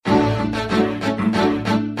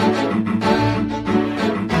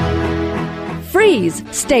Please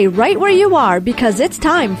stay right where you are because it's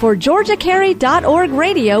time for GeorgiaCarry.org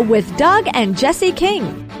Radio with Doug and Jesse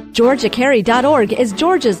King. GeorgiaCarry.org is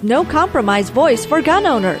Georgia's no-compromise voice for gun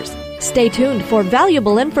owners. Stay tuned for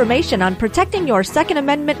valuable information on protecting your Second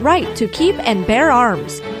Amendment right to keep and bear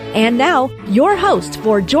arms. And now, your host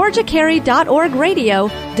for GeorgiaCarry.org Radio,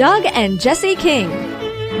 Doug and Jesse King.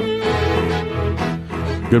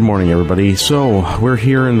 Good morning, everybody. So, we're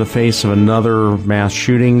here in the face of another mass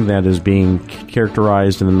shooting that is being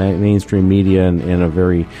characterized in the mainstream media in a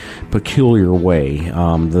very peculiar way.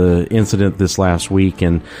 The incident this last week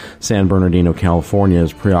in San Bernardino, California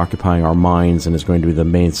is preoccupying our minds and is going to be the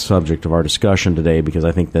main subject of our discussion today because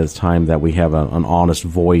I think that it's time that we have an honest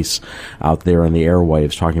voice out there in the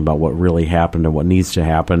airwaves talking about what really happened and what needs to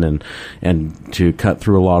happen and to cut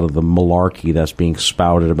through a lot of the malarkey that's being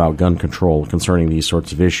spouted about gun control concerning these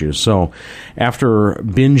sorts of issues. So after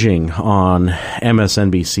binging on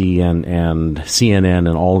MSNBC and CNN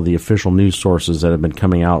and all of the official news sources that have been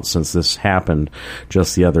coming out since this happened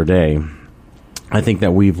just the other day, I think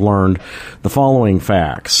that we've learned the following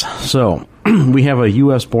facts. So we have a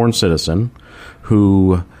U.S.-born citizen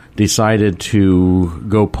who decided to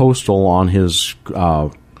go postal on his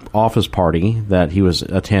office party that he was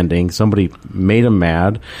attending. Somebody made him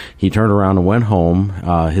mad. He turned around and went home.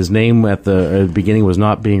 His name at the beginning was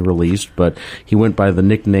not being released, but he went by the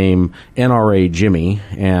nickname NRA Jimmy.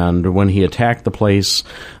 And when he attacked the place,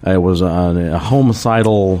 it was a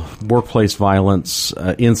homicidal workplace violence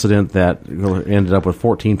incident that ended up with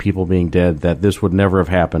 14 people being dead, that this would never have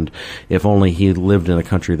happened if only he lived in a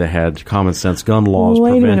country that had common sense gun laws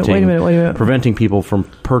preventing people from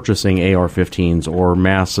purchasing AR-15s or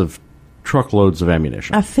massive truckloads of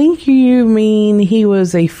ammunition. I think you mean he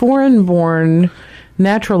was a foreign-born,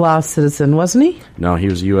 naturalized citizen, wasn't he? No, he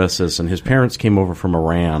was a U.S. citizen. His parents came over from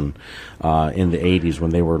Iran in the 80s when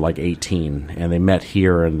they were like 18, and they met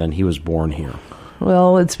here, and then he was born here.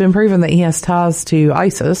 Well, it's been proven that he has ties to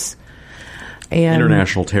ISIS. And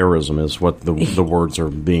international terrorism is what the words are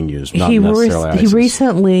being used, not necessarily ISIS. He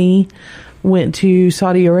recently went to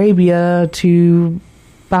Saudi Arabia to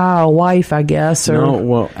buy a wife, I guess. Or no,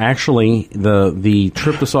 well, actually, the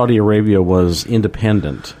trip to Saudi Arabia was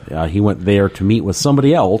independent. He went there to meet with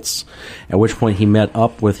somebody else, at which point he met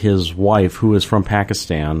up with his wife, who is from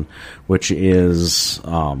Pakistan, which is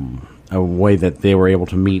a way that they were able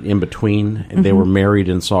to meet in between. Mm-hmm. They were married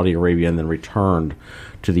in Saudi Arabia and then returned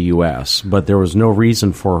to the U.S., but there was no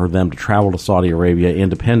reason for them to travel to Saudi Arabia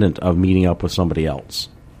independent of meeting up with somebody else.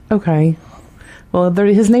 Okay. Well,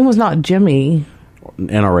 his name was not Jimmy.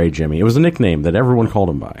 NRA Jimmy. It was a nickname that everyone called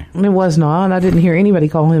him by. It was not. I didn't hear anybody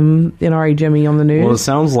call him NRA Jimmy on the news. Well, it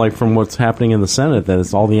sounds like from what's happening in the Senate that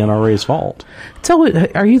it's all the NRA's fault. So,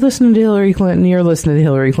 are you listening to Hillary Clinton? You're listening to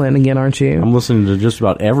Hillary Clinton again, aren't you? I'm listening to just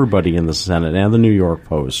about everybody in the Senate and the New York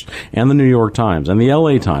Post and the New York Times and the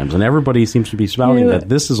LA Times, and everybody seems to be spouting that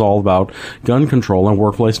this is all about gun control and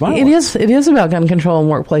workplace violence. It is about gun control and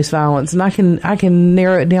workplace violence, and I can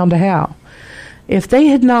narrow it down to how. If they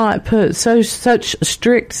had not put such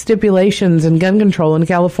strict stipulations in gun control in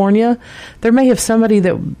California, there may have somebody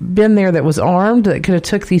that been there that was armed that could have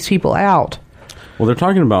took these people out. Well, they're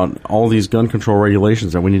talking about all these gun control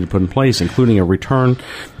regulations that we need to put in place, including a return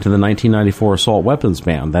to the 1994 assault weapons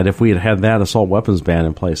ban, that if we had that assault weapons ban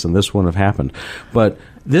in place, then this wouldn't have happened. But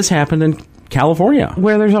this happened in California,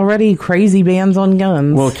 where there's already crazy bans on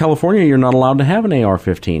guns. Well, California, you're not allowed to have an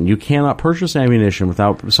AR-15. You cannot purchase ammunition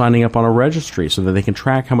without signing up on a registry so that they can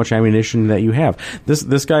track how much ammunition that you have.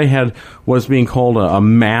 This guy had what's being called a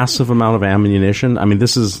massive amount of ammunition. I mean,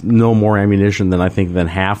 this is no more ammunition than I think than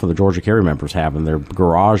half of the Georgia Carry members have in their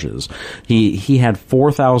garages. He had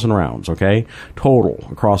 4,000 rounds, okay, total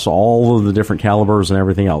across all of the different calibers and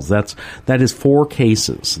everything else. That is 4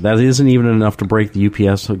 cases. That isn't even enough to break the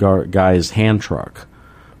UPS guy's hand truck,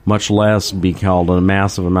 much less be called a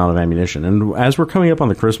massive amount of ammunition. And as we're coming up on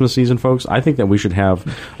the Christmas season, folks, I think that we should have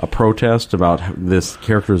a protest about this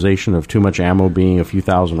characterization of too much ammo being a few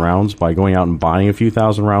thousand rounds by going out and buying a few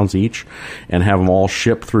thousand rounds each and have them all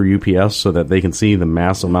shipped through UPS so that they can see the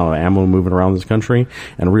massive amount of ammo moving around this country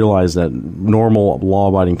and realize that normal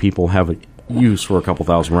law-abiding people have use for a couple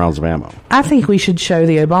thousand rounds of ammo. I think we should show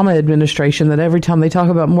the Obama administration that every time they talk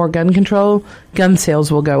about more gun control, gun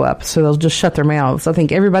sales will go up. So they'll just shut their mouths. I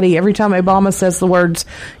think every time Obama says the words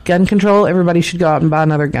gun control, everybody should go out and buy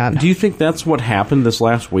another gun. Do you think that's what happened this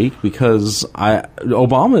last week? Because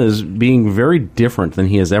Obama is being very different than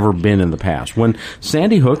he has ever been in the past. When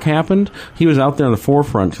Sandy Hook happened, he was out there in the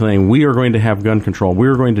forefront saying, we are going to have gun control. We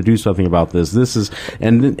are going to do something about this. This is,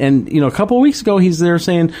 and a couple of weeks ago, he's there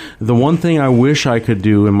saying, the one thing I wish I could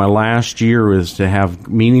do in my last year is to have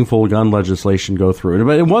meaningful gun legislation go through.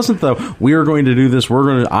 But it wasn't we are going to do this.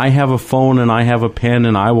 I have a phone and I have a pen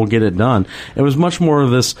and I will get it done. It was much more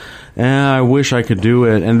of this, I wish I could do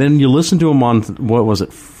it. And then you listen to him on, what was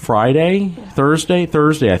it, Thursday,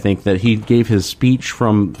 I think, that he gave his speech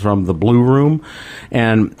from the Blue Room.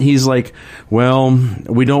 And he's like, well,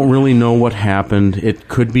 we don't really know what happened. It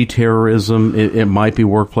could be terrorism. It might be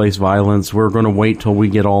workplace violence. We're going to wait till we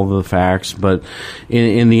get all the facts. But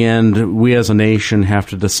in the end, we as a nation have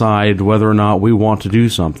to decide whether or not we want to do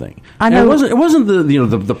something. I know. And it wasn't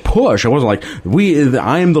the push. It wasn't like,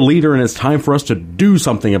 I am the leader and it's time for us to do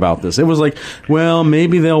something about this. It was like, well,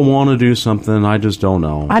 maybe they'll want to do something. I just don't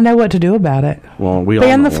know. I know what to do about it. Well, we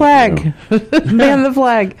ban the flag. Ban the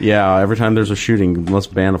flag. Yeah, every time there's a shooting, let's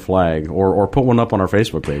ban a flag or put one up on our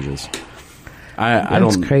Facebook pages.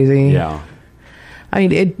 That's crazy. Yeah. I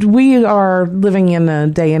mean, we are living in a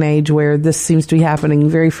day and age where this seems to be happening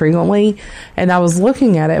very frequently. And I was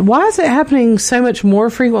looking at it. Why is it happening so much more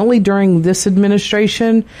frequently during this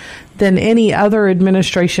administration than any other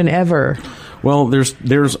administration ever? Well,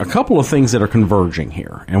 there's a couple of things that are converging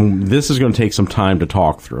here, and this is going to take some time to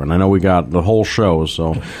talk through. And I know we got the whole show,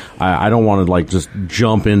 so I don't want to just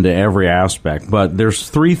jump into every aspect. But there's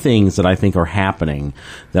three things that I think are happening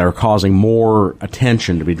that are causing more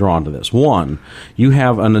attention to be drawn to this. One, you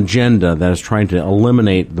have an agenda that is trying to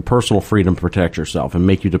eliminate the personal freedom to protect yourself and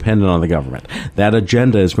make you dependent on the government. That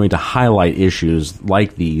agenda is going to highlight issues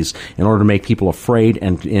like these in order to make people afraid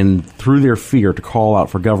and through their fear to call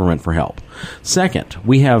out for government for help. Second,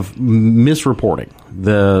 we have misreporting.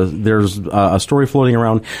 There's a story floating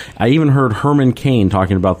around. I even heard Herman Cain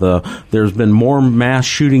talking about there's been more mass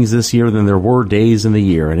shootings this year than there were days in the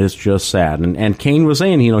year, and it's just sad. And Cain was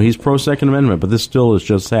saying, he's pro Second Amendment, but this still is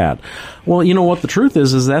just sad. Well, you know what the truth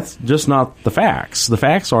is that's just not the facts. The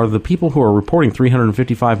facts are the people who are reporting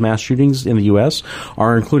 355 mass shootings in the U.S.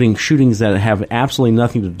 are including shootings that have absolutely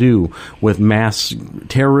nothing to do with mass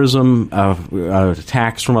terrorism,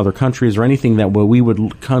 attacks from other countries, or anything that we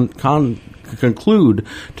would conclude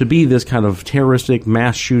to be this kind of terroristic,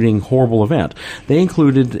 mass shooting, horrible event. They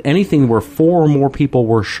included anything where 4 or more people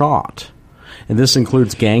were shot. And this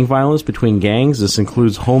includes gang violence between gangs. This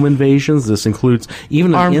includes home invasions. This includes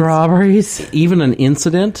even armed robberies, even an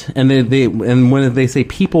incident. And when they say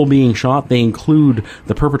people being shot, they include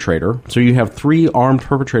the perpetrator. So you have 3 armed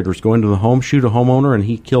perpetrators go into the home, shoot a homeowner, and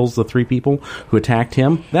he kills the 3 people who attacked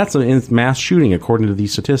him. That's a mass shooting, according to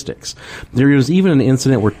these statistics. There is even an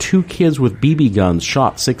incident where 2 kids with BB guns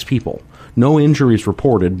shot 6 people. No injuries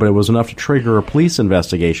reported, but it was enough to trigger a police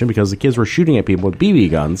investigation because the kids were shooting at people with BB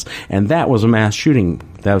guns, and that was a mass shooting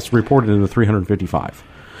that's reported in the 355.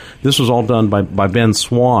 This was all done by Ben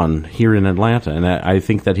Swan here in Atlanta, and I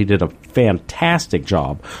think that he did a fantastic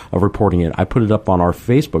job of reporting it. I put it up on our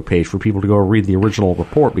Facebook page for people to go read the original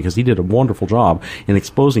report because he did a wonderful job in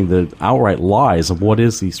exposing the outright lies of what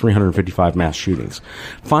is these 355 mass shootings.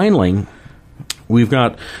 Finally, we've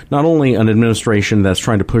got not only an administration that's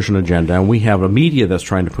trying to push an agenda, and we have a media that's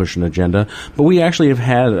trying to push an agenda, but we actually have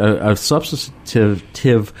had a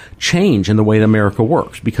substantive change in the way that America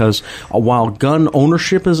works. Because while gun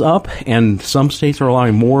ownership is up, and some states are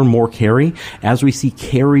allowing more and more carry, as we see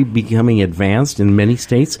carry becoming advanced in many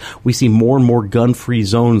states, we see more and more gun-free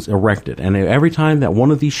zones erected. And every time that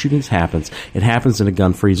one of these shootings happens, it happens in a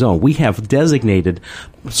gun-free zone. We have designated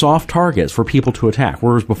soft targets for people to attack,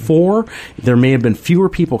 whereas before there may have been fewer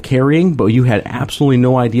people carrying, but you had absolutely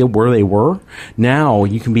no idea where they were. Now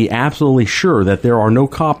you can be absolutely sure that there are no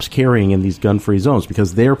cops carrying in these gun-free zones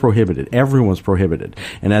because they're prohibited. Everyone's prohibited.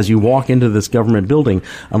 And as you walk into this government building,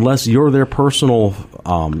 unless you're their personal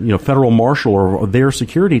federal marshal or their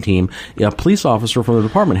security team, a police officer from the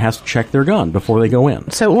department has to check their gun before they go in.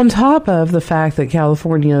 So on top of the fact that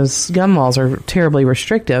California's gun laws are terribly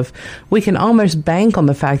restrictive, we can almost bank on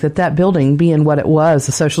the fact that building, being what it was,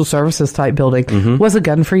 a social services type building, was a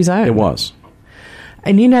gun-free zone. It was.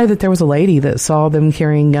 And you know that there was a lady that saw them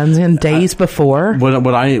carrying guns in days before.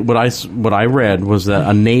 What I read was that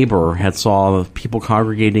a neighbor had saw people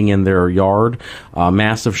congregating in their yard,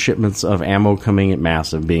 massive shipments of ammo coming in,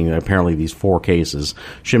 massive being apparently these 4 cases,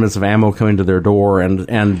 shipments of ammo coming to their door, and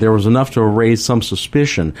there was enough to raise some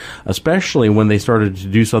suspicion, especially when they started to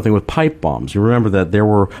do something with pipe bombs. You remember that there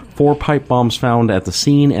were 4 pipe bombs found at the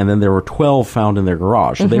scene, and then there were 12 found in their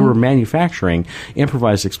garage. So they were manufacturing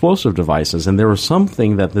improvised explosive devices, and there was some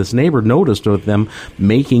something that this neighbor noticed of them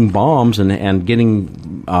making bombs and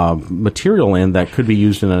getting material in that could be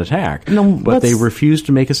used in an attack. No, but they refused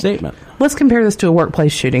to make a statement. Let's compare this to a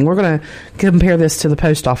workplace shooting. We're going to compare this to the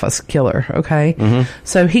post office killer, okay? Mm-hmm.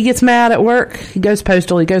 So he gets mad at work, he goes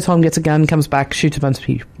postal, he goes home, gets a gun, comes back, shoots a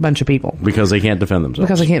bunch of people. Because they can't defend themselves.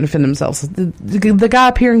 Because they can't defend themselves. The guy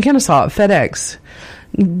up here in Kennesaw at FedEx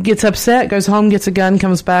gets upset, goes home, gets a gun,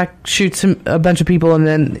 comes back, shoots a bunch of people, and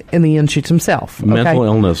then in the end shoots himself. Okay? Mental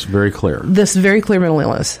illness, very clear. This is very clear mental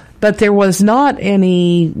illness. But there was not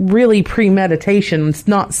any really premeditation. It's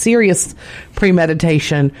not serious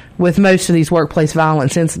premeditation with most of these workplace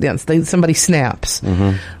violence incidents. Somebody snaps.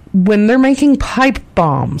 Mm-hmm. When they're making pipe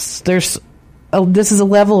bombs, this is a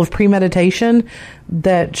level of premeditation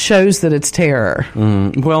that shows that it's terror.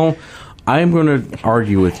 Well, I'm going to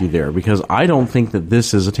argue with you there because I don't think that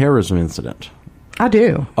this is a terrorism incident. I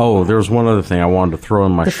do. Oh, there's one other thing I wanted to throw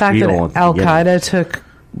in my spiel. The fact that Al-Qaeda took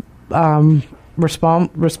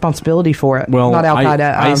responsibility for it. Well, not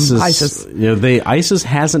Al-Qaeda, ISIS. ISIS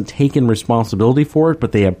hasn't taken responsibility for it,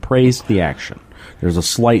 but they have praised the action. There's a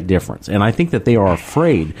slight difference. And I think that they are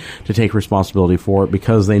afraid to take responsibility for it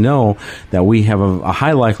because they know that we have a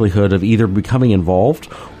high likelihood of either becoming involved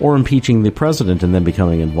or impeaching the president and then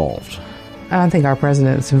becoming involved. I don't think our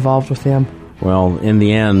president is involved with them. Well, in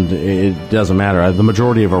the end, it doesn't matter. The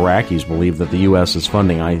majority of Iraqis believe that the U.S. is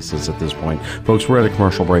funding ISIS at this point. Folks, we're at a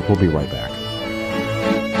commercial break. We'll be right back.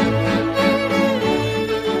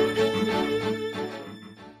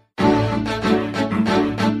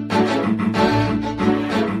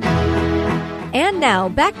 And now,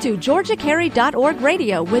 back to GeorgiaCarry.org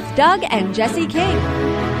Radio with Doug and Jesse King.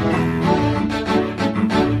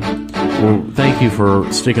 Well, thank you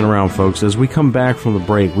for sticking around, folks. As we come back from the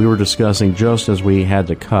break, we were discussing, just as we had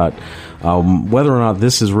to cut, whether or not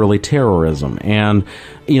this is really terrorism. And,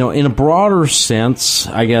 in a broader sense,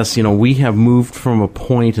 I guess, we have moved from a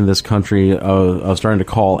point in this country of starting to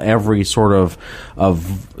call every sort of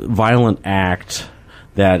violent act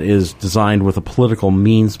that is designed with a political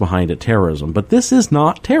means behind it terrorism. But this is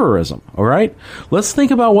not terrorism, all right? Let's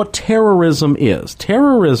think about what terrorism is.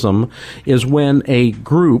 Terrorism is when a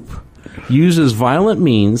group uses violent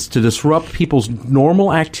means to disrupt people's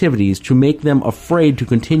normal activities to make them afraid to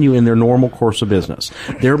continue in their normal course of business,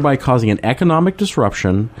 thereby causing an economic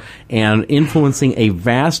disruption and influencing a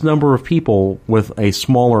vast number of people with a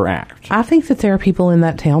smaller act. I think that there are people in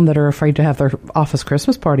that town that are afraid to have their office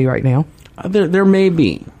Christmas party right now. There may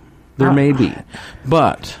be. There may be.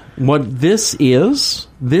 But what this is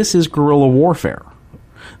guerrilla warfare.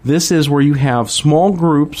 This is where you have small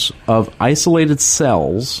groups of isolated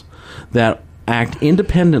cells that act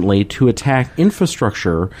independently to attack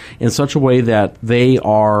infrastructure in such a way that they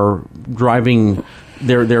are driving.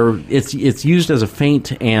 It's used as a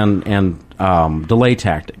feint and delay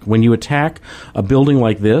tactic. When you attack a building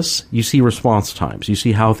like this, you see response times. You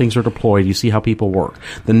see how things are deployed. You see how people work.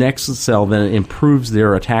 The next cell then improves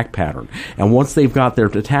their attack pattern. And once they've got their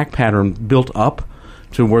attack pattern built up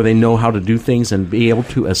to where they know how to do things and be able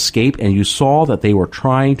to escape, and you saw that they were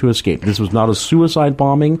trying to escape. This was not a suicide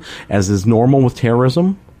bombing, as is normal with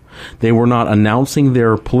terrorism. They were not announcing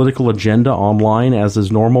their political agenda online, as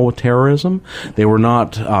is normal with terrorism. They were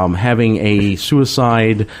not having a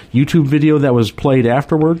suicide YouTube video that was played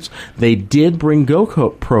afterwards. They did bring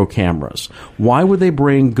GoPro cameras. Why would they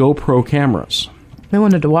bring GoPro cameras? They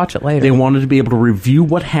wanted to watch it later. They wanted to be able to review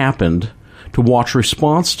what happened, to watch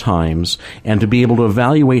response times, and to be able to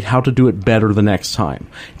evaluate how to do it better the next time.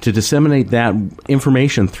 To disseminate that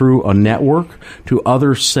information through a network to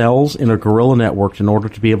other cells in a guerrilla network in order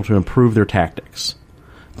to be able to improve their tactics.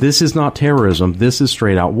 This is not terrorism. This is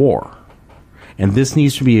straight-out war. And this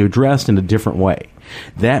needs to be addressed in a different way.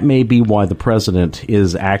 That may be why the president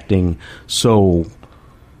is acting so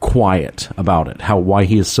quiet about it, why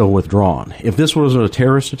he is so withdrawn. If this was a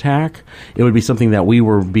terrorist attack, it would be something that we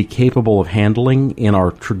would be capable of handling in our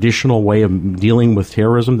traditional way of dealing with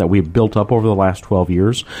terrorism that we've built up over the last 12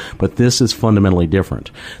 years. But this is fundamentally different.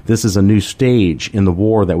 This is a new stage in the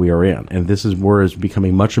war that we are in, and this is where it's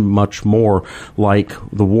becoming much, much more like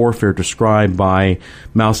the warfare described by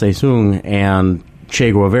Mao Zedong and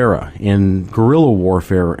Che Guevara in guerrilla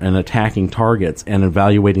warfare and attacking targets and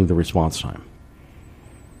evaluating the response time.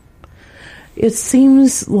 It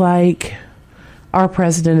seems like our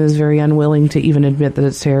president is very unwilling to even admit that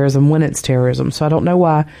it's terrorism when it's terrorism. So I don't know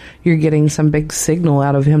why you're getting some big signal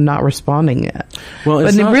out of him not responding yet. Well,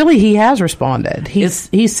 but really, he has responded.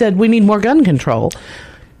 He said we need more gun control.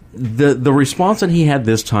 the response that he had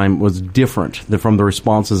this time was different from the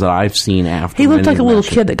responses that I've seen after. He looked like a little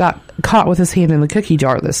kid that got caught with his hand in the cookie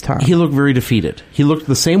jar this time. He looked very defeated. He looked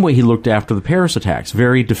the same way he looked after the Paris attacks,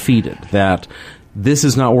 very defeated, that this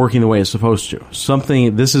is not working the way it's supposed to.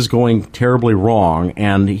 This is going terribly wrong,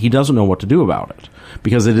 and he doesn't know what to do about it,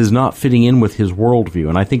 because it is not fitting in with his worldview.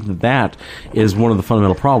 And I think that is one of the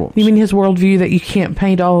fundamental problems. You mean his worldview that you can't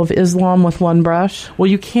paint all of Islam with one brush?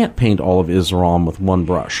 Well, you can't paint all of Islam with one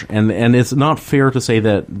brush. And it's not fair to say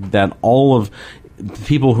that all of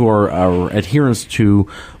people who are adherents to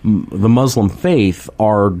the Muslim faith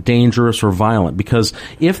are dangerous or violent, because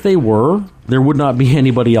if they were, there would not be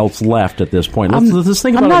anybody else left at this point. Let's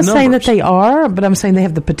think about I'm not the saying that they are, but I'm saying they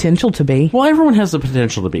have the potential to be. Well, everyone has the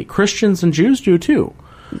potential to be. Christians and Jews do too.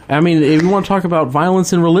 I mean, if you want to talk about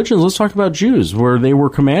violence in religions, let's talk about Jews, where they were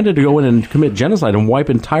commanded to go in and commit genocide and wipe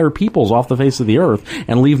entire peoples off the face of the earth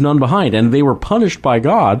and leave none behind. And they were punished by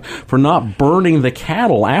God for not burning the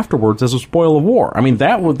cattle afterwards as a spoil of war. I mean,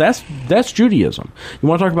 that's Judaism. You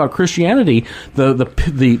want to talk about Christianity,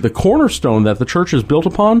 the cornerstone that the church is built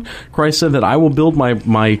upon. Christ said that I will build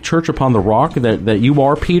my church upon the rock that you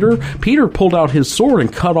are, Peter. Peter pulled out his sword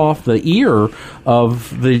and cut off the ear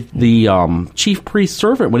of the chief priest's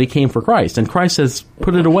servant when he came for Christ. And Christ says,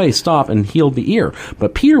 put it away, stop, and healed the ear.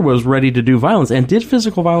 But Peter was ready to do violence and did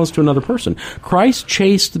physical violence to another person. Christ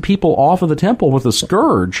chased the people off of the temple with a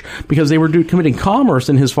scourge because they were committing commerce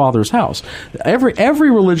in his Father's house.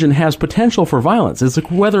 Every religion has potential for violence. It's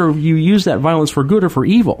like whether you use that violence for good or for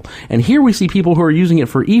evil. And here we see people who are using it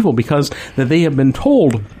for evil because that they have been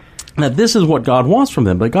told that this is what God wants from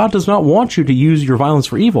them. But God does not want you to use your violence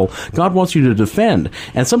for evil. God wants you to defend.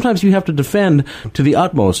 And sometimes you have to defend to the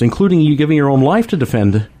utmost, including you giving your own life to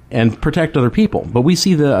defend and protect other people. But we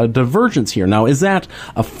see the divergence here. Now, is that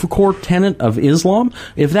a core tenet of Islam?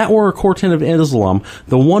 If that were a core tenet of Islam,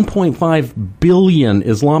 the 1.5 billion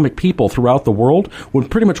Islamic people throughout the world would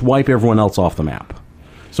pretty much wipe everyone else off the map.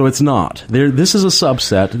 So it's not. This is a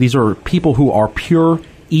subset. These are people who are pure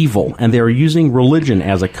evil, and they are using religion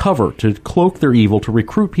as a cover to cloak their evil, to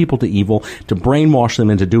recruit people to evil, to brainwash them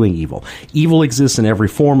into doing evil. Evil exists in every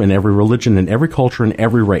form, in every religion, in every culture, in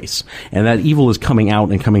every race, and that evil is coming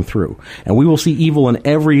out and coming through. And we will see evil in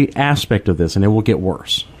every aspect of this, and it will get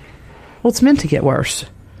worse. Well, it's meant to get worse.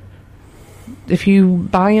 If you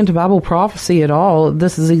buy into Bible prophecy at all,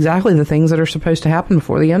 this is exactly the things that are supposed to happen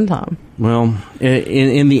before the end time. Well,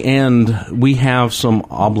 in the end, we have some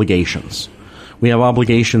obligations. We have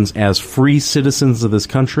obligations as free citizens of this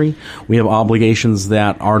country. We have obligations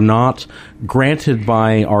that are not granted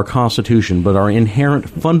by our Constitution, but are inherent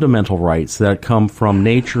fundamental rights that come from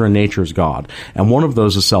nature and nature's God. And one of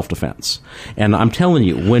those is self-defense. And I'm telling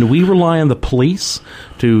you, when we rely on the police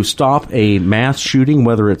to stop a mass shooting,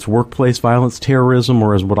 whether it's workplace violence, terrorism,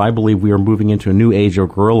 or as what I believe we are moving into a new age of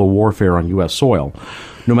guerrilla warfare on U.S. soil,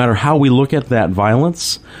 no matter how we look at that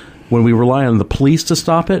violence, when we rely on the police to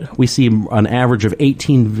stop it, we see an average of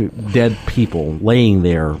 18 dead people laying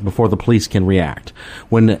there before the police can react.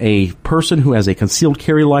 When a person who has a concealed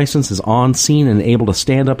carry license is on scene and able to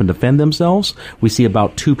stand up and defend themselves, we see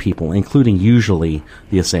about 2 people, including usually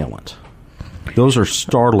the assailant. Those are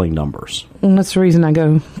startling numbers. And that's the reason I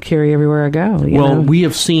go carry everywhere I go. Well, we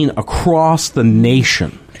have seen across the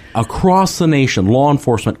nation, law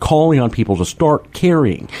enforcement calling on people to start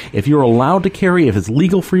carrying. If you're allowed to carry, if it's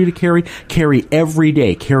legal for you to carry every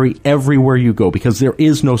day, carry everywhere you go, because there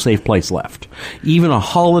is no safe place left. Even a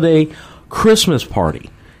holiday Christmas party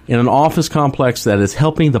in an office complex that is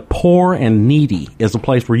helping the poor and needy is a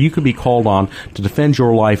place where you could be called on to defend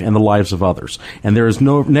your life and the lives of others. And there has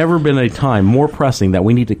never been a time more pressing that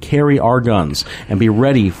we need to carry our guns and be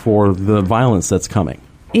ready for the violence that's coming.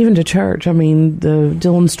 Even to church. I mean, the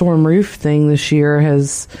Dylan Storm Roof thing this year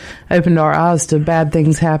has opened our eyes to bad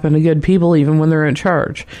things happen to good people even when they're in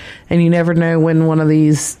church. And you never know when one of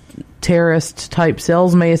these terrorist-type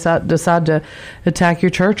cells may decide to attack your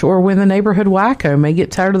church, or when the neighborhood wacko may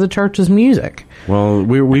get tired of the church's music. Well,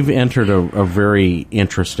 we've entered a very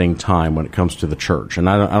interesting time when it comes to the church. And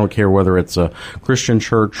I don't care whether it's a Christian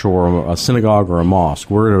church or a synagogue or a mosque.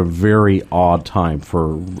 We're at a very odd time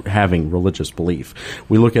for having religious belief.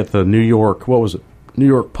 We look at the New York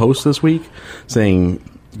Post this week saying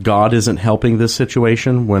God isn't helping this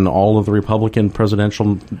situation when all of the Republican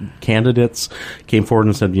presidential candidates came forward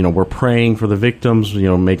and said, we're praying for the victims,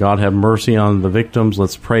 may God have mercy on the victims,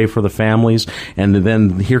 let's pray for the families. And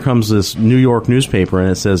then here comes this New York newspaper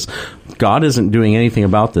and it says, God isn't doing anything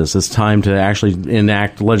about this. It's time to actually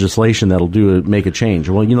enact legislation that'll make a change.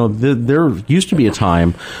 Well, there used to be a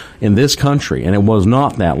time in this country, and it was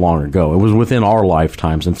not that long ago. It was within our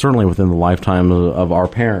lifetimes, and certainly within the lifetime of our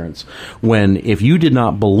parents, when if you did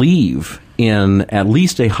not believe in at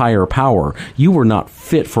least a higher power, you were not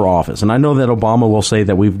fit for office. And I know that Obama will say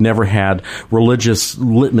that we've never had religious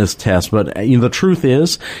litmus tests, but the truth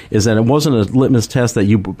is that it wasn't a litmus test that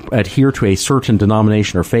you adhere to a certain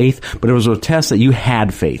denomination or faith, but it was a test that you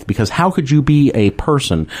had faith. Because how could you be a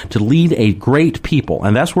person to lead a great people?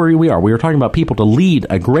 And that's where we are. We are talking about people to lead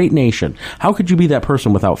a great nation. How could you be that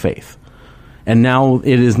person without faith? And now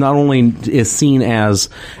it is not only is seen as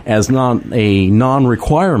not a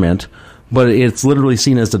non-requirement, but it's literally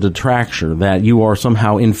seen as a detraction, that you are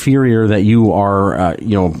somehow inferior, that you are,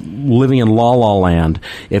 living in la-la land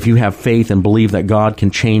if you have faith and believe that God can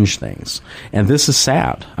change things. And this is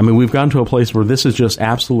sad. I mean, we've gotten to a place where this is just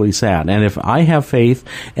absolutely sad. And if I have faith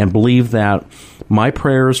and believe that my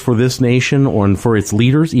prayers for this nation or for its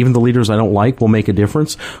leaders, even the leaders I don't like, will make a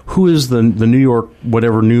difference, who is the New York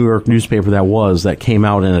newspaper that came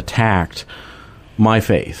out and attacked my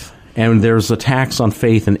faith? And there's attacks on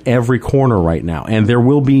faith in every corner right now. And there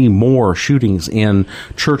will be more shootings in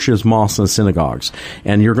churches, mosques, and synagogues.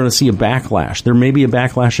 And you're going to see a backlash. There may be a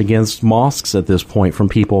backlash against mosques at this point from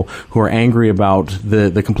people who are angry about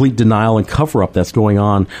the complete denial and cover-up that's going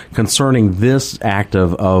on concerning this act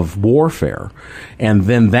of warfare. And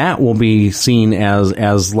then that will be seen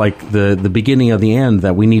as like the beginning of the end,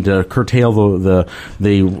 that we need to curtail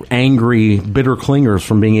the angry, bitter clingers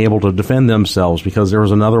from being able to defend themselves, because there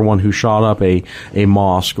was another one who shot up a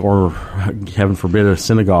mosque, or heaven forbid a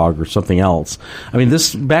synagogue or something else. I mean,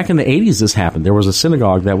 this back in the 80s this happened. There was a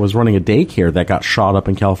synagogue that was running a daycare that got shot up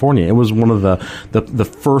in California. It was one of the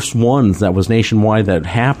first ones that was nationwide that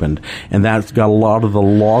happened, and that got a lot of the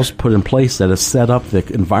laws put in place that has set up the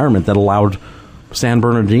environment that allowed San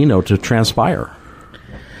Bernardino to transpire.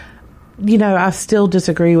 I still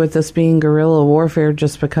disagree with this being guerrilla warfare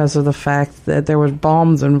just because of the fact that there was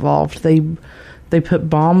bombs involved. They put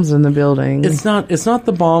bombs in the building. It's not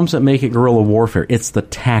the bombs that make it guerrilla warfare. It's the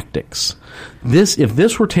tactics. If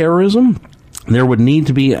this were terrorism, there would need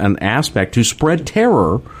to be an aspect to spread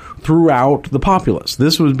terror throughout the populace.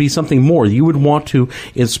 This would be something more. You would want to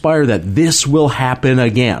inspire that this will happen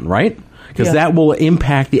again, right? Because that will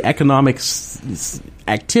impact the economic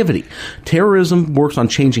activity. Terrorism works on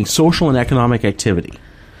changing social and economic activity.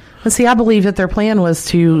 And see, I believe that their plan was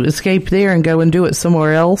to escape there and go and do it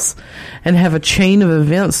somewhere else and have a chain of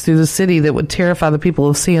events through the city that would terrify the people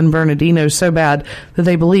of San Bernardino so bad that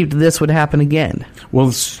they believed this would happen again.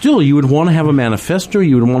 Well, still, you would want to have a manifesto.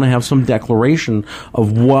 You would want to have some declaration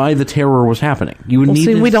of why the terror was happening. You would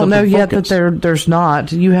need. We don't know yet that there's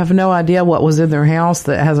not. You have no idea what was in their house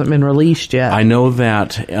that hasn't been released yet. I know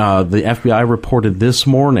that the FBI reported this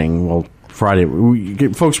morning,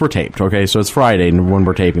 Friday, folks, we're taped, okay? So it's Friday when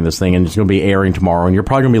we're taping this thing, and it's going to be airing tomorrow, and you're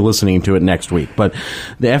probably going to be listening to it next week. But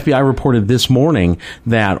the FBI reported this morning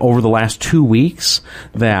that over the last 2 weeks,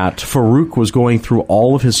 that Farouk was going through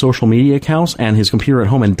all of his social media accounts and his computer at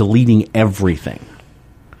home and deleting everything.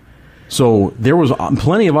 So there was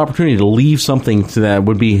plenty of opportunity to leave something that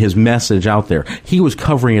would be his message out there. He was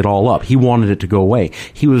covering it all up. He wanted it to go away.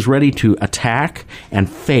 He was ready to attack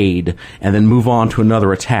and fade and then move on to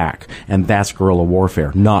another attack. And that's guerrilla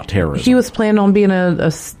warfare, not terrorism. He was planning on being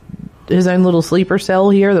his own little sleeper cell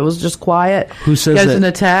here that was just quiet. Who says goes and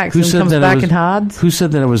attacks and comes back and hides? Who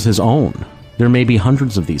said that it was his own? There may be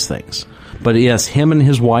hundreds of these things. But yes, him and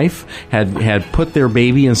his wife had put their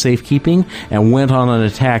baby in safekeeping and went on an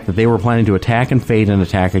attack that they were planning to attack and fade and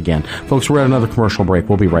attack again. Folks, we're at another commercial break.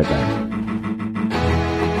 We'll be right back.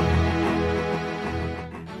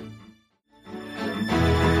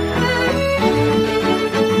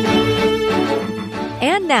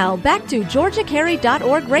 And now, back to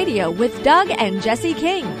GeorgiaCarry.org Radio with Doug and Jesse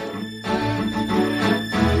King.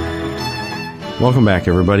 Welcome back,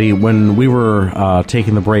 everybody. When we were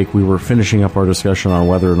taking the break, we were finishing up our discussion on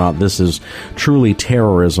whether or not this is truly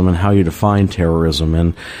terrorism and how you define terrorism.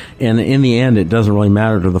 And in the end, it doesn't really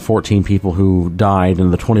matter to the 14 people who died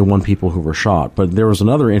and the 21 people who were shot. But there was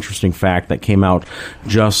another interesting fact that came out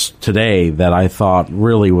just today that I thought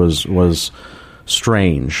really was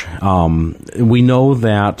strange. We know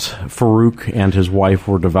that Farouk and his wife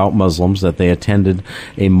were devout Muslims, that they attended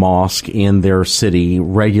a mosque in their city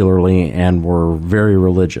regularly and were very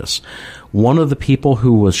religious. One of the people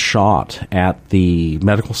who was shot at the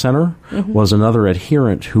medical center was another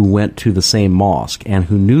adherent who went to the same mosque and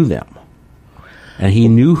who knew them. And he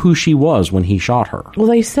knew who she was when he shot her. Well,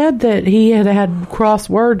 they said that he had cross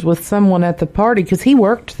words with someone at the party because he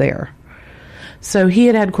worked there. So he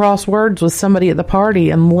had cross words with somebody at the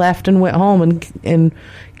party and left and went home and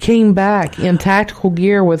came back in tactical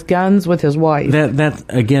gear with guns with his wife. That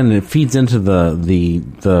again, it feeds into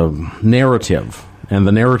the narrative. And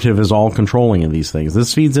the narrative is all controlling in these things.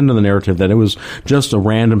 This feeds into the narrative that it was just a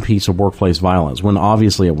random piece of workplace violence, when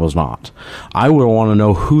obviously it was not. I would want to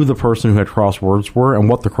know who the person who had crosswords were and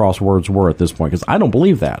what the crosswords were at this point, because I don't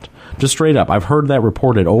believe that. Just straight up. I've heard that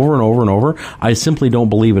reported over and over and over. I simply don't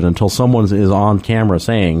believe it until someone is on camera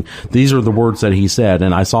saying, these are the words that he said,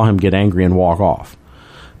 and I saw him get angry and walk off.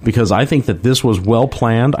 Because I think that this was well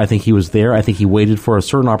planned. I think he was there. I think he waited for a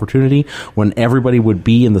certain opportunity when everybody would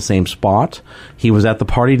be in the same spot. He was at the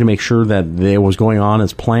party to make sure that it was going on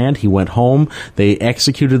as planned. He went home. They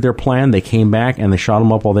executed their plan. They came back and they shot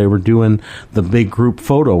him up while they were doing the big group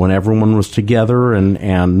photo when everyone was together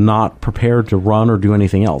and not prepared to run or do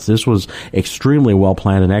anything else. This was extremely well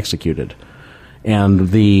planned and executed. And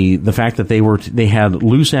the fact that they had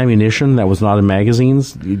loose ammunition that was not in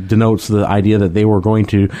magazines denotes the idea that they were going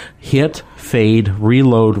to hit, fade,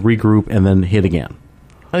 reload, regroup, and then hit again.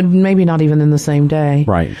 Maybe not even in the same day.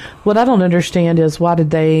 Right. What I don't understand is why did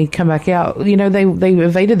they come back out? You know, they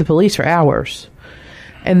evaded the police for hours.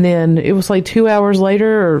 And then it was like 2 hours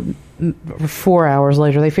later or 4 hours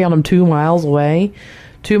later, they found them 2 miles away.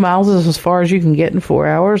 2 miles is as far as you can get in 4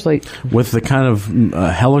 hours. Like with the kind of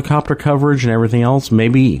helicopter coverage and everything else,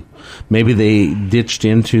 maybe they ditched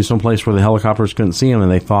into some place where the helicopters couldn't see them,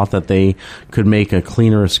 and they thought that they could make a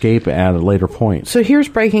cleaner escape at a later point. So here's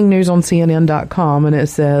breaking news on CNN.com, and it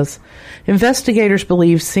says, investigators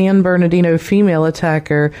believe San Bernardino female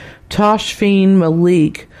attacker Tashfeen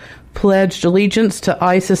Malik pledged allegiance to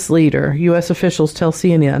ISIS leader, U.S. officials tell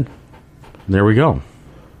CNN. There we go.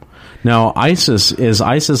 Now, is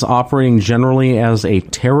ISIS operating generally as a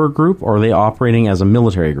terror group, or are they operating as a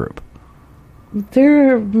military group?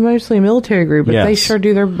 They're mostly a military group, but they sure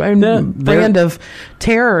do their own brand of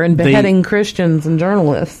terror and beheading Christians and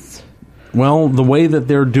journalists. Well, the way that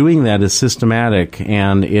they're doing that is systematic,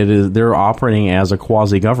 and they're operating as a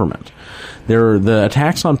quasi-government. The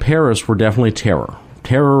attacks on Paris were definitely terror.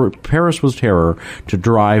 Paris was terror to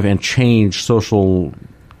drive and change social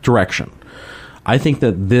direction. I think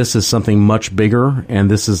that this is something much bigger, and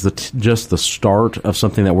this is just the start of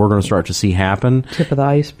something that we're going to start to see happen. Tip of the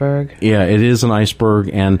iceberg. Yeah, it is an iceberg,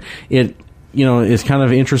 and it's kind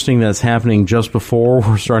of interesting that it's happening just before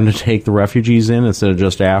we're starting to take the refugees in instead of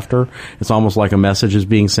just after. It's almost like a message is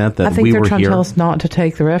being sent that we were here. I think they're trying to tell us not to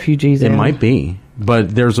take the refugees in. It might be,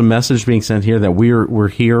 but there's a message being sent here that we're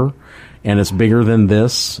here, and it's bigger than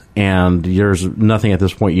this, and there's nothing at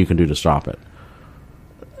this point you can do to stop it.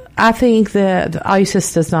 I think that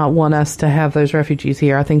ISIS does not want us to have those refugees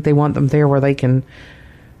here. I think they want them there where they can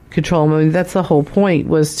control them. I mean, that's the whole point,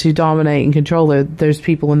 was to dominate and control those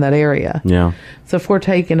people in that area. Yeah. So if we're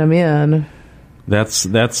taking them in... That's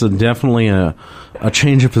definitely a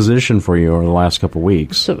change of position for you over the last couple of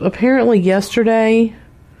weeks. So apparently yesterday,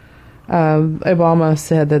 Obama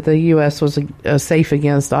said that the U.S. was safe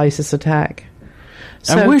against ISIS attack.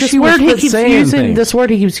 So I wish he would quit saying things. This word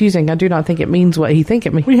he keeps using, I do not think it means what he think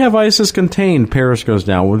it means. We have ISIS contained. Paris goes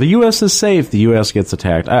down. Well, the U.S. is safe. The U.S. gets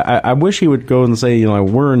attacked. I wish he would go and say,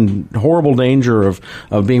 we're in horrible danger of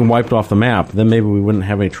being wiped off the map. Then maybe we wouldn't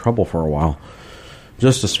have any trouble for a while.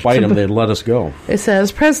 Just to spite him, they'd let us go. It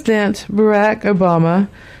says, President Barack Obama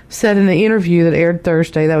said in the interview that aired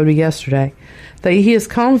Thursday, that would be yesterday, that he is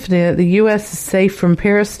confident the U.S. is safe from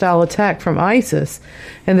Paris-style attack from ISIS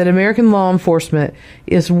and that American law enforcement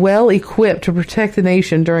is well equipped to protect the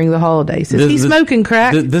nation during the holidays. Is he smoking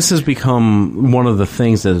crack? This has become one of the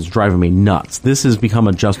things that is driving me nuts. This has become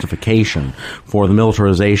a justification for the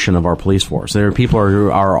militarization of our police force. There are people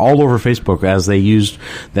who are all over Facebook as they used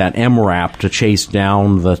that MRAP to chase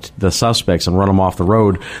down the suspects and run them off the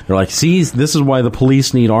road. They're like, see, this is why the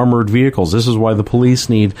police need armored vehicles. This is why the police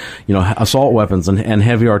need, assault weapons and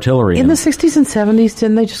heavy artillery. In the 60s and 70s,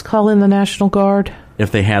 didn't they just call in the National Guard?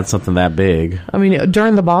 If they had something that big. I mean,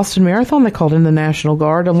 during the Boston Marathon, they called in the National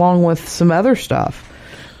Guard along with some other stuff.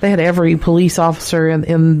 They had every police officer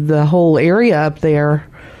in the whole area up there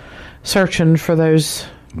searching for those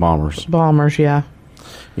bombers, yeah.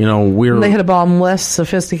 They had a bomb less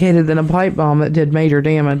sophisticated than a pipe bomb that did major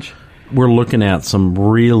damage. we're looking at some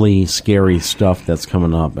really scary stuff that's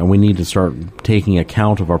coming up, and we need to start taking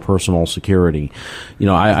account of our personal security. You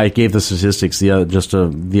know, I gave the statistics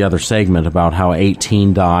the other segment about how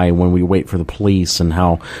 18 die when we wait for the police, and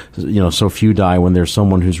how, you know, so few die when there's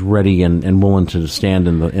someone who's ready and willing to stand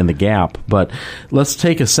in the gap. But let's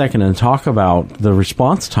take a second and talk about the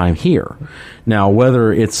response time here. Now,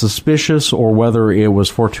 whether it's suspicious or whether it was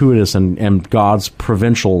fortuitous and God's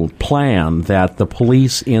providential plan that the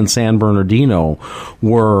police in San Bernardino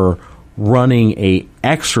were running a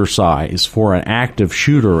exercise for an active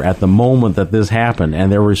shooter at the moment that this happened,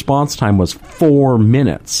 and their response time was 4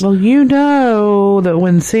 minutes. Well, you know that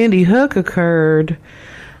when Sandy Hook occurred,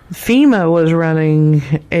 FEMA was running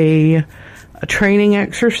a training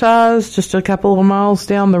exercise just a couple of miles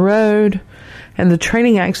down the road, and the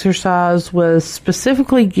training exercise was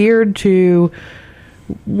specifically geared to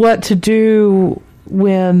what to do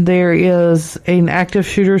when there is an active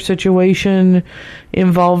shooter situation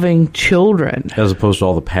involving children, as opposed to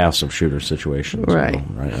all the passive shooter situations. Right. You know,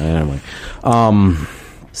 right. Anyway.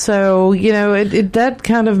 So, you know, that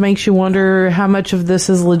kind of makes you wonder how much of this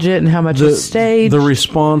is legit and how much is staged. The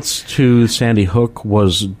response to Sandy Hook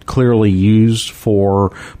was clearly used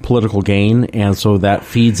for political gain, and so that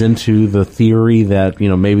feeds into the theory that, you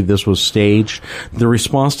know, maybe this was staged. The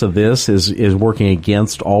response to this is working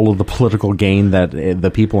against all of the political gain that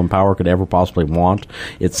the people in power could ever possibly want.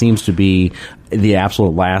 It seems to be the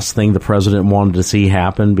absolute last thing the president wanted to see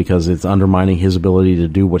happen, because it's undermining his ability to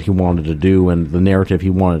do what he wanted to do and the narrative he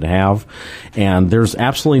wanted to have. And there's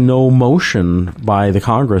absolutely no motion by the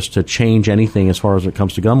Congress to change anything as far as it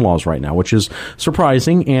comes to gun laws right now, which is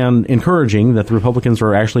surprising and encouraging that the Republicans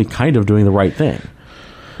are actually kind of doing the right thing.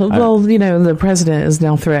 Well, you know, the president is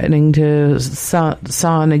now threatening to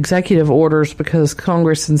sign executive orders because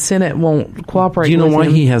Congress and Senate won't cooperate with him. Do you know why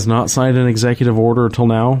he has not signed an executive order till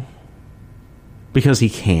now? Because he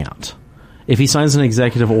can't. If he signs an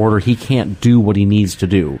executive order, he can't do what he needs to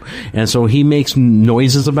do. And so he makes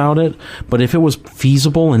noises about it, but if it was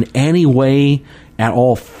feasible in any way at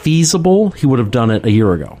all feasible, he would have done it a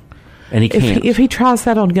year ago. And he can't. If he tries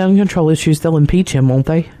that on gun control issues, they'll impeach him, won't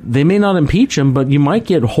they? They may not impeach him, but you might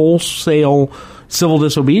get wholesale civil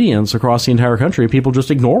disobedience across the entire country, people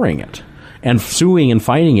just ignoring it and suing and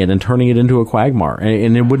fighting it and turning it into a quagmire.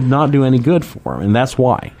 And it would not do any good for him. And that's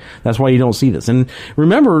why. That's why you don't see this. And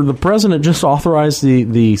remember, the president just authorized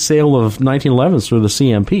the sale of 1911s through the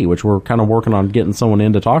CMP, which we're kind of working on getting someone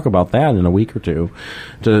in to talk about that in a week or two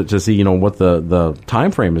to see, you know, what the time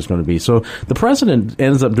frame is going to be. So the president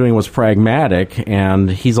ends up doing what's pragmatic, and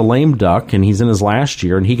he's a lame duck, and he's in his last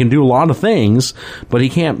year, and he can do a lot of things, but he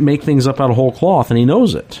can't make things up out of whole cloth, and he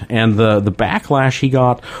knows it. And the backlash he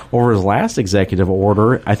got over his last executive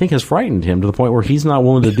order, I think, has frightened him to the point where he's not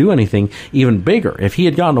willing to do anything even bigger. If he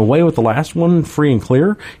had gotten away with the last one free and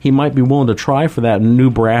clear, he might be willing to try for that new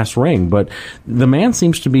brass ring. But the man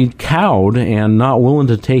seems to be cowed and not willing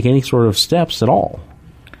to take any sort of steps at all.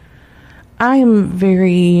 I am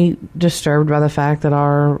very disturbed by the fact that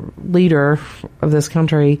our leader of this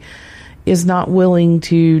country is not willing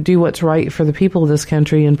to do what's right for the people of this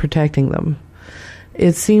country in protecting them.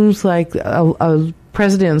 It seems like a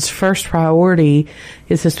president's first priority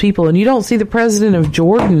is his people, and you don't see the president of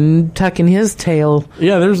Jordan tucking his tail.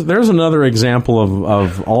 Yeah, there's another example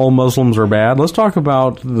of all Muslims are bad. Let's talk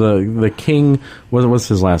about the king. What's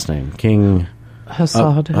his last name? King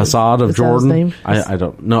Assad. Assad of Jordan. His name? I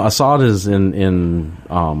don't know. Assad is in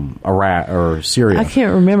Iraq or Syria. I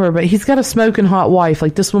can't remember, but he's got a smoking hot wife.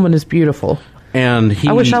 Like, this woman is beautiful. And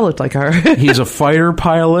I wish I looked like her. He's a fighter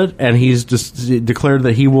pilot, and he's just declared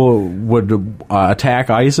that he would attack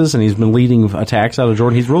ISIS, and he's been leading attacks out of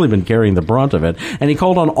Jordan. He's really been carrying the brunt of it. And he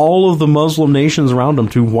called on all of the Muslim nations around him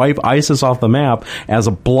to wipe ISIS off the map as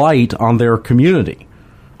a blight on their community.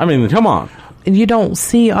 I mean, come on. And you don't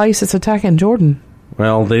see ISIS attacking Jordan.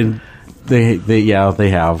 Well, they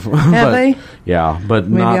have. Have they? Yeah, but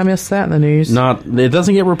maybe I missed that in the news. It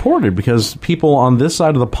doesn't get reported because people on this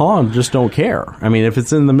side of the pond just don't care. I mean, if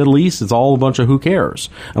it's in the Middle East, it's all a bunch of who cares,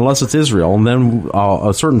 unless it's Israel, and then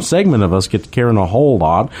a certain segment of us get to care in a whole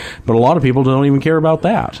lot, but a lot of people don't even care about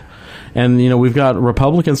that. And, you know, we've got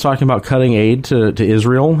Republicans talking about cutting aid to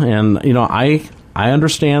Israel, and, you know, I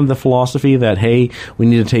understand the philosophy that, hey, we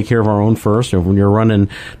need to take care of our own first. And when you're running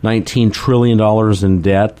 $19 trillion in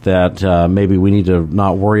debt, that maybe we need to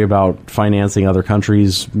not worry about financing other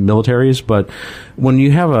countries' militaries. But when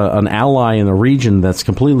you have an ally in the region that's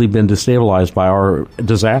completely been destabilized by our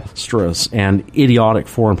disastrous and idiotic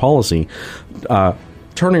foreign policy,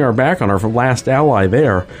 turning our back on our last ally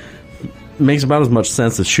there makes about as much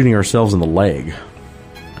sense as shooting ourselves in the leg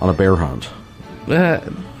on a bear hunt.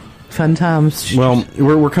 Fun times. Well,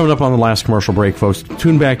 we're coming up on the last commercial break, folks.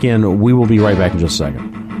 Tune back in. We will be right back in just a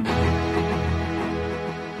second.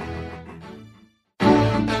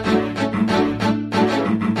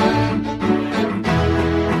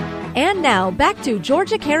 And now, back to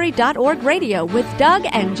GeorgiaCarry.org Radio with Doug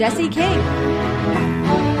and Jesse King.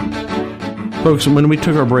 Folks, when we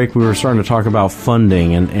took our break, we were starting to talk about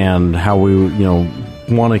funding and how we,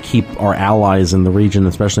 want to keep our allies in the region,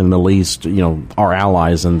 especially in the Middle East, our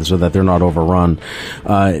allies, and so that they're not overrun.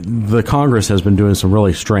 The Congress has been doing some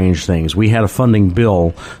really strange things. We had a funding bill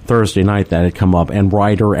Thursday night that had come up, and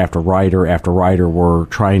rider after rider after rider were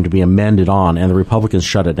trying to be amended on, and the Republicans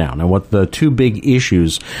shut it down. And what the two big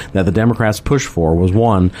issues that the Democrats pushed for was,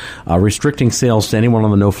 one, restricting sales to anyone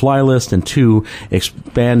on the no-fly list, and two,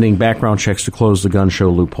 expanding background checks to close the gun show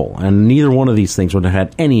loophole. And neither one of these things would have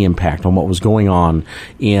had any impact on what was going on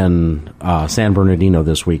in San Bernardino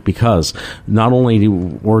this week, because not only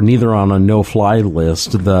were neither on a no-fly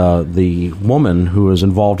list, the woman who was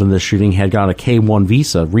involved in this shooting had got a K-1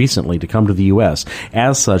 visa recently to come to the U.S.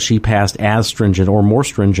 As such, she passed as stringent or more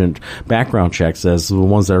stringent background checks as the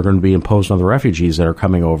ones that are going to be imposed on the refugees that are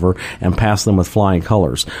coming over, and passed them with flying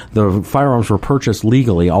colors. The firearms were purchased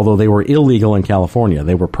legally, although they were illegal in California.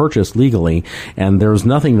 They were purchased legally, and there's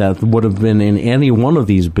nothing that would have been in any one of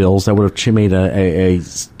these bills that would have made a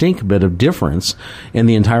stink bit of difference in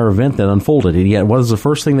the entire event that unfolded. And yet, what is the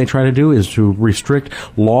first thing they try to do is to restrict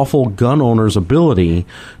lawful gun owners' ability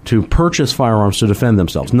to purchase firearms to defend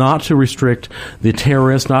themselves, not to restrict the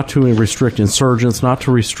terrorists, not to restrict insurgents, not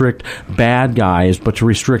to restrict bad guys, but to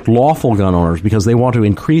restrict lawful gun owners, because they want to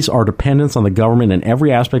increase our dependence on the government in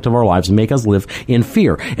every aspect of our lives and make us live in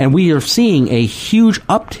fear. And we are seeing a huge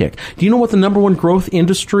uptick. Do you know what the number one growth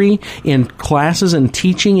industry in classes and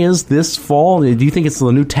teaching is this fall? Do you think it's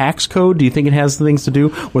the new tax code? Do you think it has things to do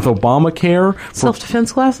with Obamacare?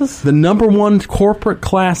 Self-defense classes? The number one corporate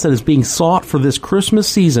class that is being sought for this Christmas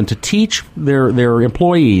season to teach their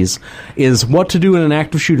employees is what to do in an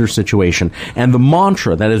active shooter situation. And the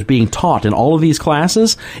mantra that is being taught in all of these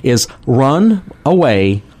classes is run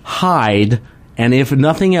away, hide, and if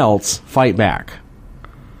nothing else, fight back.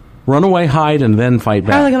 Run away, hide, and then fight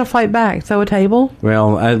back. How are they going to fight back? Throw a table?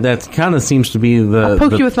 Well, that kind of seems to be I'll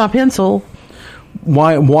poke you with my pencil.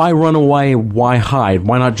 Why run away? Why hide?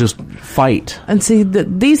 Why not just fight? And see,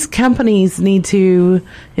 these companies need to,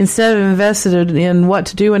 instead of invested in what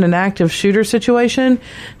to do in an active shooter situation,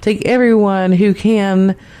 take everyone who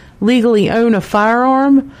can legally own a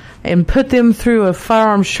firearm and put them through a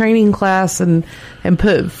firearms training class and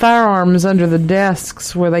put firearms under the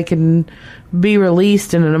desks where they can be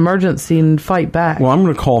released in an emergency and fight back. Well, I'm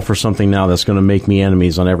going to call for something now that's going to make me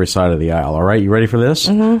enemies on every side of the aisle. All right, you ready for this?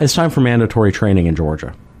 Mm-hmm. It's time for mandatory training in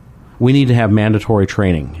Georgia. We need to have mandatory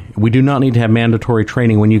training. We do not need to have mandatory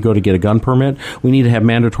training when you go to get a gun permit. We need to have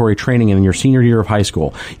mandatory training in your senior year of high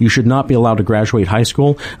school. You should not be allowed to graduate high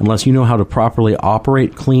school unless you know how to properly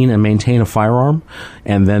operate, clean, and maintain a firearm.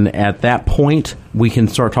 And then at that point, we can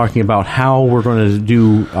start talking about how we're going to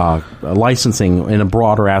do licensing in a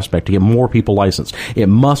broader aspect to get more people licensed. It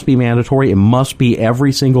must be mandatory. It must be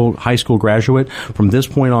every single high school graduate from this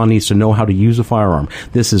point on needs to know how to use a firearm.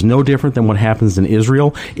 This is no different than what happens in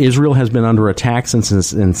Israel. Israel has been under attack since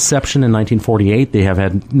its inception in 1948. They have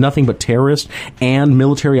had nothing but terrorist and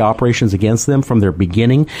military operations against them from their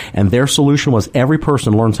beginning, and their solution was every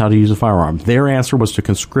person learns how to use a firearm. Their answer was to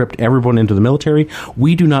conscript everyone into the military.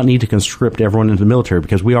 We do not need to conscript everyone into the military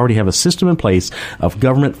because we already have a system in place of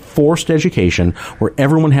government forced education where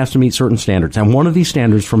everyone has to meet certain standards. And one of these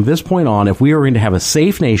standards from this point on, if we are going to have a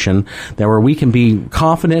safe nation that where we can be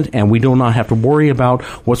confident and we do not have to worry about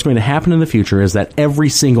what's going to happen in the future, is that every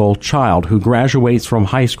single child who graduates from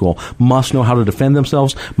high school must know how to defend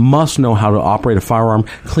themselves, must know how to operate a firearm,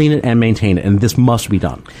 clean it, and maintain it. And this must be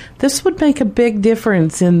done. This would make a big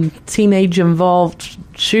difference in teenage-involved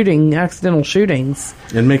accidental shootings.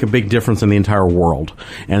 It'd make a big difference in the entire world.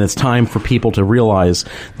 And it's time for people to realize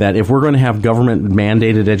that if we're going to have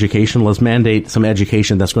government-mandated education, let's mandate some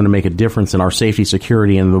education that's going to make a difference in our safety,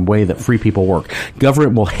 security, and the way that free people work.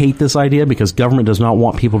 Government will hate this idea because government does not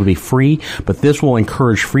want people to be free, but this will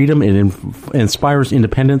encourage freedom. It inspires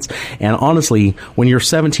independence. And honestly, when you're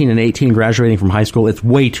 17 and 18 graduating from high school, it's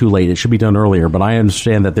way too late. It should be done earlier. But I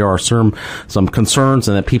understand that there are some concerns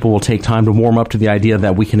and that people will take time to warm up to the idea that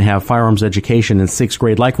that we can have firearms education in 6th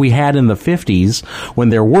grade like we had in the 50s when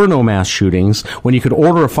there were no mass shootings, when you could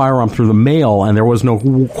order a firearm through the mail and there was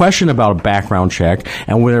no question about a background check,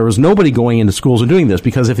 and when there was nobody going into schools and doing this.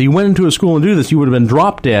 Because if you went into a school and do this, you would have been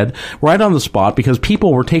drop dead right on the spot because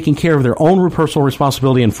people were taking care of their own personal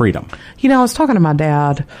responsibility and freedom. You know, I was talking to my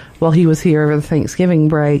dad while he was here over the Thanksgiving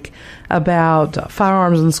break about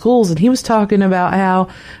firearms in schools, and he was talking about how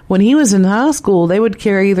when he was in high school, they would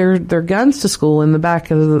carry their guns to school in the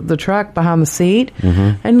back of the truck behind the seat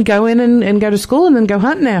and go in and go to school and then go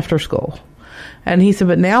hunting after school. And he said,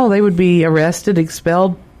 but now they would be arrested,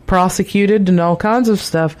 expelled, prosecuted, and all kinds of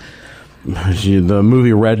stuff. The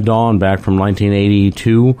movie Red Dawn back from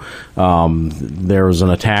 1982, there was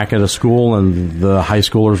an attack at a school and the high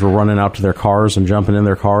schoolers were running out to their cars and jumping in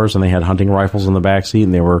their cars, and they had hunting rifles in the backseat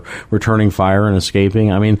and they were returning fire and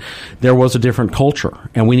escaping. I mean, there was a different culture,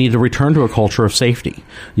 and we need to return to a culture of safety.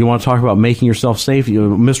 You want to talk about making yourself safe?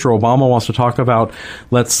 Mr. Obama wants to talk about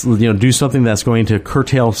let's do something that's going to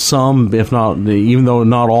curtail some, if not, even though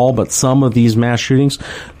not all, but some of these mass shootings.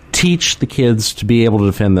 Teach the kids to be able to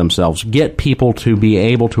defend themselves. Get people to be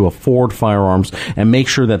able to afford firearms and make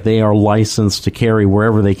sure that they are licensed to carry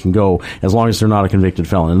wherever they can go as long as they're not a convicted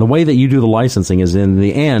felon. And the way that you do the licensing is in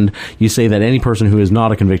the end, you say that any person who is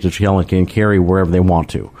not a convicted felon can carry wherever they want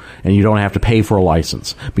to. And you don't have to pay for a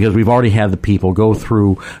license because we've already had the people go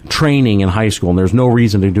through training in high school and there's no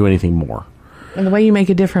reason to do anything more. And the way you make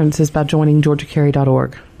a difference is by joining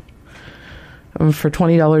GeorgiaCarry.org. For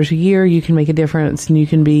 $20 a year, you can make a difference, and you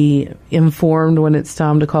can be informed when it's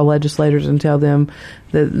time to call legislators and tell them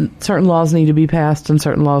that certain laws need to be passed and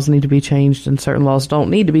certain laws need to be changed and certain laws don't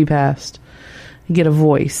need to be passed. Get a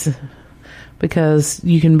voice, because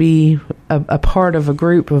you can be a part of a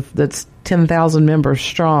group that's 10,000 members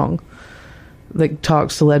strong that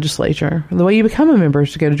talks to legislature. The way you become a member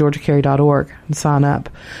is to go to GeorgiaCarry.org and sign up.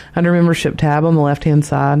 Under membership tab on the left-hand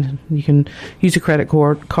side, you can use a credit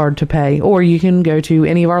card to pay, or you can go to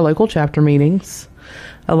any of our local chapter meetings.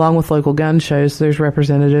 Along with local gun shows, there's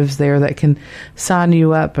representatives there that can sign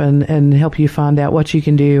you up and help you find out what you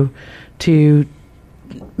can do to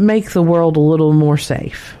make the world a little more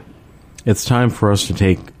safe. It's time for us to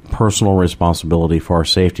take personal responsibility for our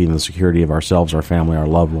safety and the security of ourselves, our family, our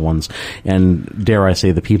loved ones, and dare I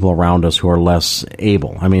say the people around us who are less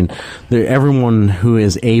able. I mean, everyone who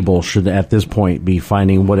is able should at this point be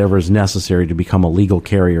finding whatever is necessary to become a legal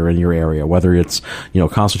carrier in your area, whether it's,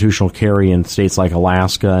 constitutional carry in states like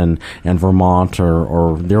Alaska and Vermont,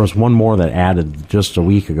 or there was one more that added just a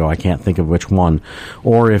week ago, I can't think of which one,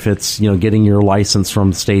 or if it's, getting your license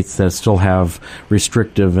from states that still have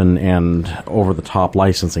restrictive and over-the-top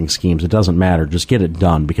licensing schemes. It doesn't matter. Just get it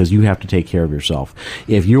done, because you have to take care of yourself.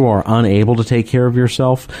 If you are unable to take care of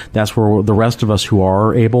yourself, that's where the rest of us who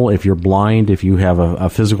are able, if you're blind, if you have a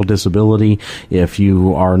physical disability, if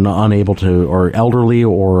you are unable to, or elderly,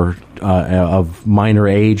 or of minor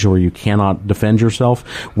age, or you cannot defend yourself,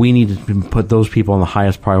 we need to put those people on the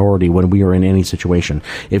highest priority when we are in any situation.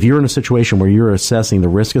 If you're in a situation where you're assessing the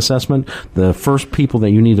risk assessment, the first people that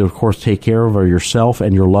you need to, of course, take care of are yourself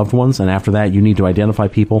and your loved ones, and after that, you need to identify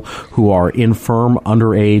people who are infirm,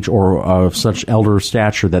 underage, or of such elder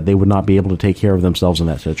stature that they would not be able to take care of themselves in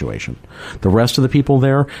that situation. The rest of the people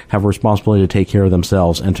there have a responsibility to take care of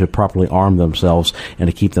themselves and to properly arm themselves and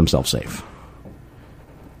to keep themselves safe.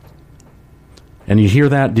 And you hear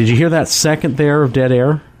that? Did you hear that second there of dead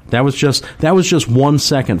air? That was just 1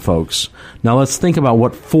 second, folks. Now let's think about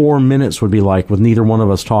what 4 minutes would be like with neither one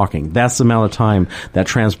of us talking. That's the amount of time that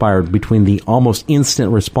transpired between the almost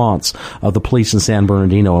instant response of the police in San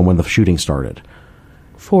Bernardino and when the shooting started.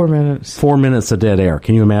 4 minutes. 4 minutes of dead air.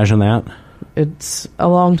 Can you imagine that? It's a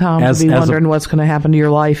long time to be wondering what's going to happen to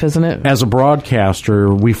your life, isn't it? As a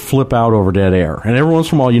broadcaster, we flip out over dead air. And every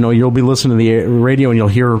once in a while, you'll be listening to the radio and you'll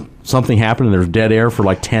hear something happen and there's dead air for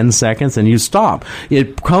like 10 seconds and you stop.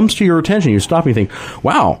 It comes to your attention. You stop and you think,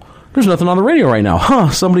 wow, there's nothing on the radio right now.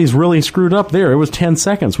 Somebody's really screwed up there. It was 10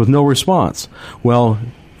 seconds with no response. Well,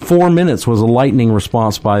 4 minutes was a lightning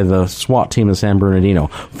response by the SWAT team in San Bernardino.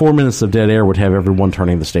 4 minutes of dead air would have everyone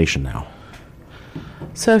turning the station now.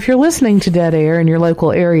 So if you're listening to Dead Air in your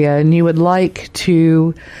local area and you would like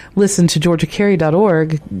to listen to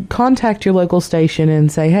GeorgiaCarry.org, contact your local station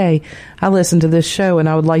and say, hey, I listened to this show and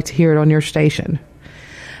I would like to hear it on your station.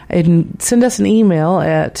 And send us an email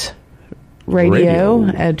at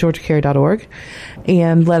radio@GeorgiaCarry.org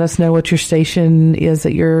and let us know what your station is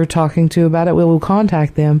that you're talking to about it. We will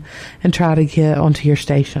contact them and try to get onto your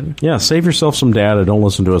station. Yeah, save yourself some data. Don't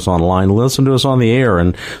listen to us online. Listen to us on the air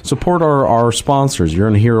and support our sponsors. You're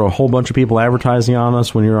going to hear a whole bunch of people advertising on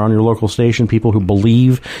us when you're on your local station, people who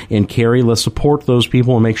believe in Carey. Let's support those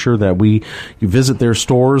people and make sure that you visit their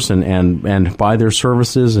stores and buy their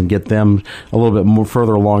services and get them a little bit more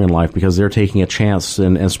further along in life, because they're taking a chance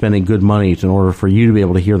and spending good money in order for you to be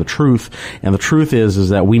able to hear the truth. And the truth is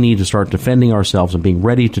that we need to start defending ourselves and being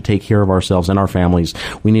ready to take care of ourselves and our families.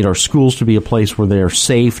 We need our schools to be a place where they are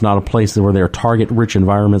safe, not a place where they are target-rich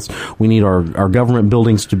environments. We need our government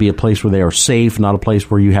buildings to be a place where they are safe, not a place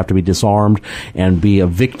where you have to be disarmed and be a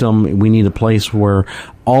victim. We need a place where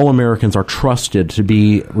all Americans are trusted to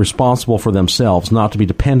be responsible for themselves, not to be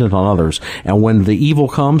dependent on others. And when the evil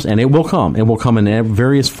comes, and it will come in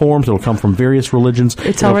various forms, it'll come from various religions.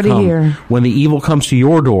 It's already here. When the evil comes to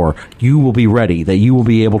your door, you will be ready, that you will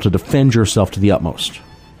be able to defend yourself to the utmost.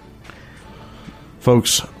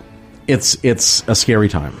 Folks, it's a scary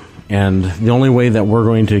time. And the only way that we're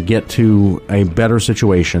going to get to a better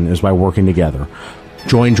situation is by working together.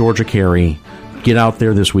 Join Georgia Carey. Get out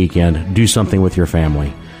there this weekend. Do something with your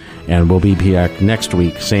family. And we'll be back next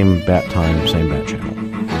week. Same bat time, same bat channel.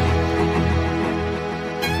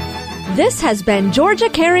 This has been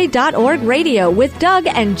GeorgiaCarey.org Radio with Doug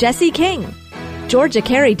and Jesse King.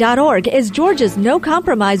 GeorgiaCarey.org is Georgia's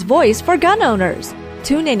no-compromise voice for gun owners.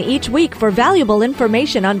 Tune in each week for valuable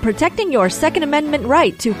information on protecting your Second Amendment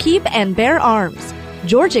right to keep and bear arms.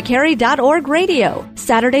 GeorgiaCarey.org Radio,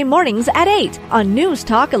 Saturday mornings at 8 on News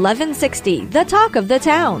Talk 1160, the talk of the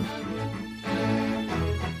town.